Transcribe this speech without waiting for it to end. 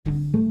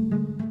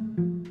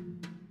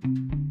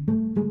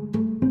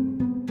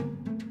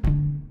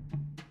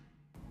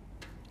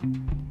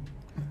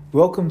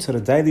Welcome to the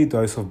Daily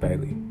Dose of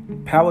Bailey,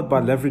 powered by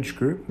Leverage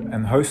Group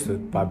and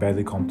hosted by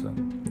Bailey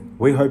Compton.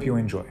 We hope you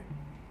enjoy.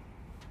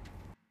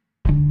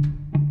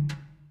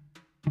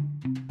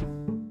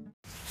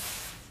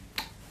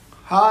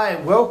 Hi,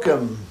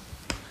 welcome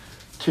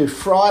to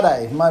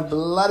Friday. My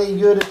bloody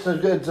good, it's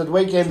the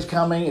weekend's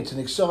coming, it's an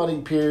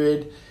exciting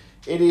period.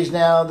 It is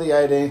now the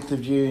 18th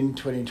of June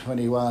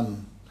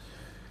 2021.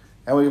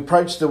 And we've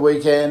approached the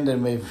weekend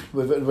and we've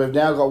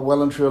now got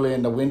well and truly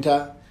into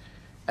winter.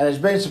 And it's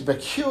been some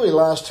peculiar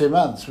last 2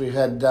 months. We've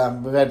had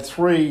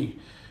 3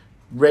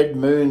 red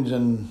moons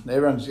and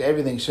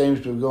everything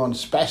seems to have gone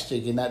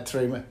spastic in that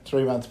 3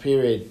 month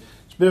period.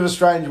 It's a bit of a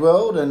strange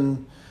world,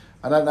 and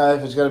I don't know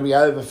if it's going to be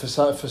over for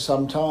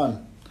some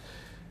time.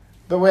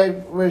 But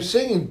we're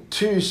seeing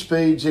 2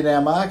 speeds in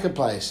our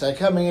marketplace. So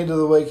coming into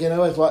the weekend, I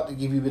always like to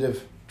give you a bit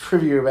of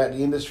trivia about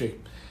the industry.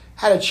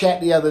 Had a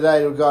chat the other day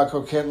to a guy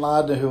called Kent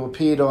Lardner who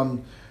appeared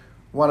on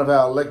one of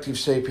our elective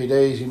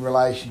CPDs in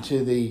relation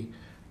to the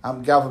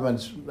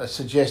government's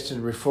suggested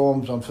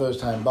reforms on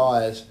first home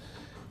buyers.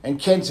 And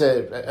Kent's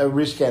a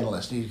risk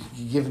analyst. He's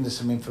given us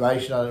some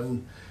information on it.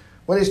 And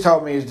what he's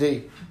told me is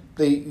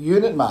the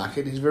unit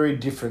market is very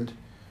different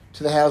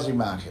to the housing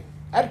market.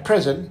 At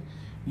present,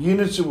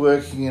 units are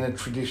working in a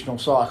traditional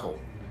cycle.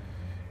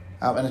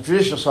 And a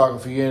traditional cycle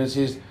for units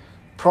is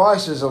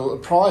prices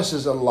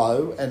are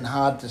low and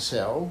hard to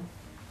sell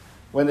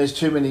when there's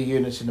too many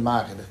units in the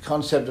market. The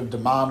concept of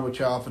demand,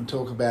 which I often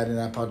talk about in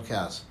our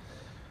podcast.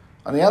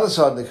 On the other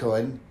side of the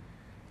coin,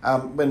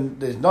 when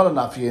there's not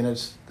enough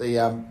units,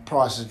 the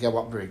prices go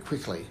up very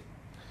quickly.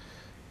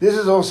 This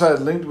is also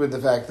linked with the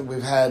fact that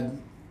we've had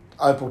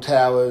Opal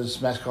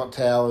Towers, Mascot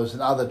Towers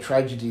and other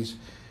tragedies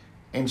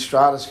in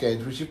strata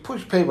schemes, which have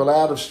pushed people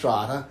out of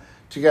strata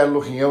to go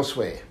looking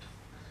elsewhere.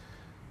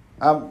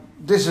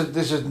 This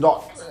is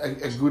not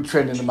a good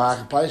trend in the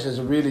marketplace. There's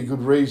a really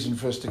good reason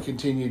for us to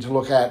continue to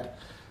look at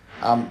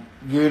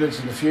units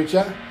in the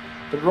future.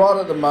 But right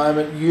at the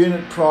moment,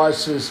 unit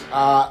prices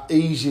are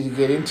easy to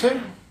get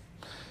into.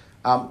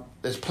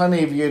 There's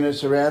plenty of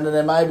units around, and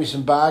there may be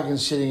some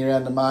bargains sitting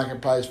around the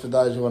marketplace for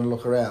those who want to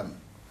look around.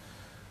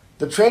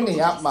 The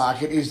trending up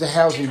market is the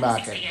housing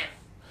market.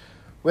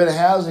 Where the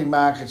housing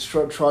market's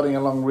trotting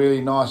along really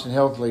nice and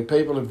healthily,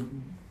 people have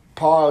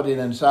piled in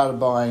and started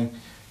buying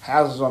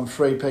houses on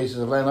 3 pieces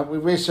of land.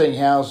 We're seeing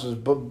houses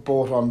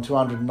bought on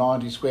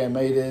 290 square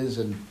metres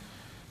and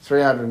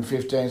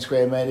 315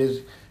 square metres.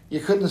 You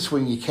couldn't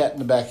swing your cat in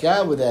the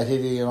backyard without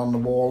hitting it on the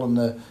wall and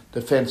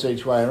the fence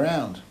each way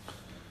around.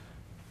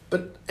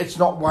 But it's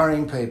not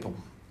worrying people.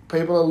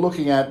 People are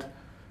looking at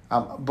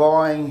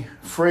buying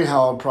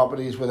freehold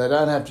properties where they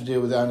don't have to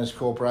deal with owners'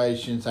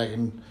 corporations. They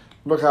can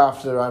look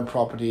after their own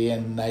property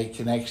and they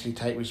can actually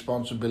take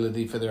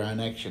responsibility for their own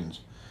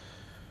actions.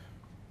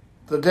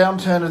 The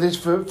downturn of this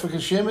for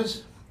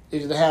consumers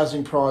is the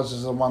housing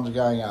prices are the ones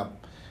going up.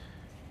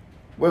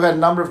 We've had a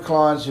number of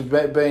clients who've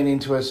been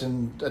into us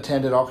and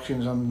attended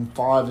auctions on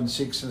 5 and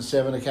 6 and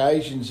 7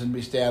 occasions and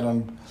missed out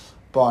on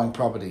buying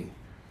property.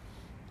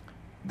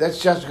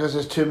 That's just because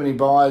there's too many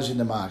buyers in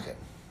the market.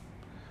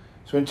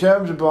 So in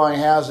terms of buying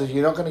houses,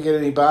 you're not going to get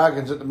any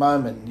bargains at the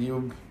moment.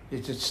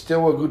 It's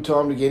still a good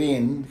time to get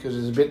in because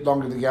there's a bit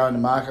longer to go in the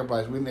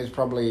marketplace. We think there's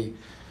probably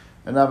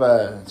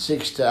another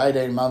 6 to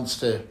 18 months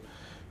to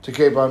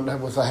keep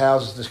on with the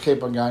houses to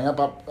keep on going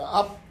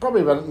up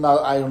probably about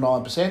another 8 or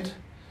 9%.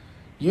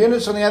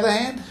 Units, on the other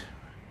hand,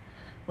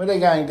 when they're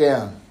going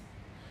down,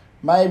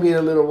 maybe in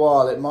a little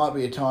while it might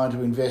be a time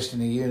to invest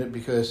in a unit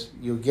because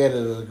you'll get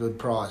it at a good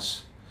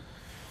price.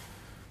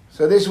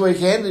 So this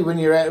weekend, when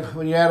you're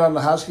out on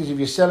the Huskies, if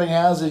you're selling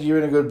houses, you're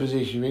in a good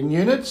position. In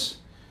units,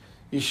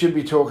 you should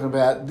be talking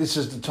about this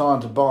is the time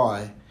to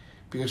buy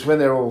because when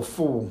they're all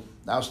full,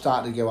 they'll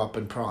start to go up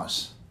in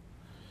price.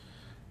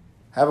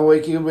 Have a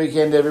good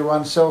weekend,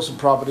 everyone. Sell some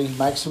property,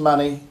 make some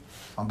money.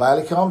 I'm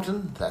Bailey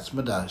Compton. That's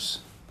my dose.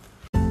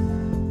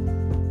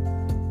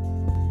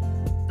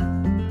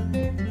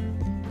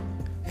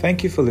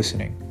 Thank you for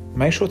listening.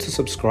 Make sure to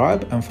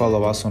subscribe and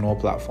follow us on all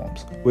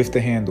platforms with the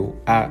handle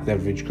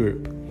 @Leverage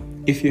Group.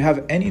 If you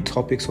have any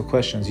topics or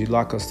questions you'd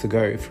like us to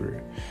go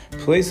through,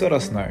 please let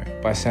us know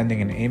by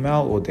sending an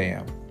email or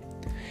DM.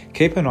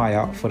 Keep an eye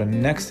out for the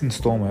next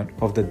installment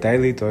of the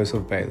Daily Dose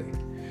of Bailey.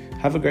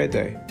 Have a great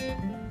day.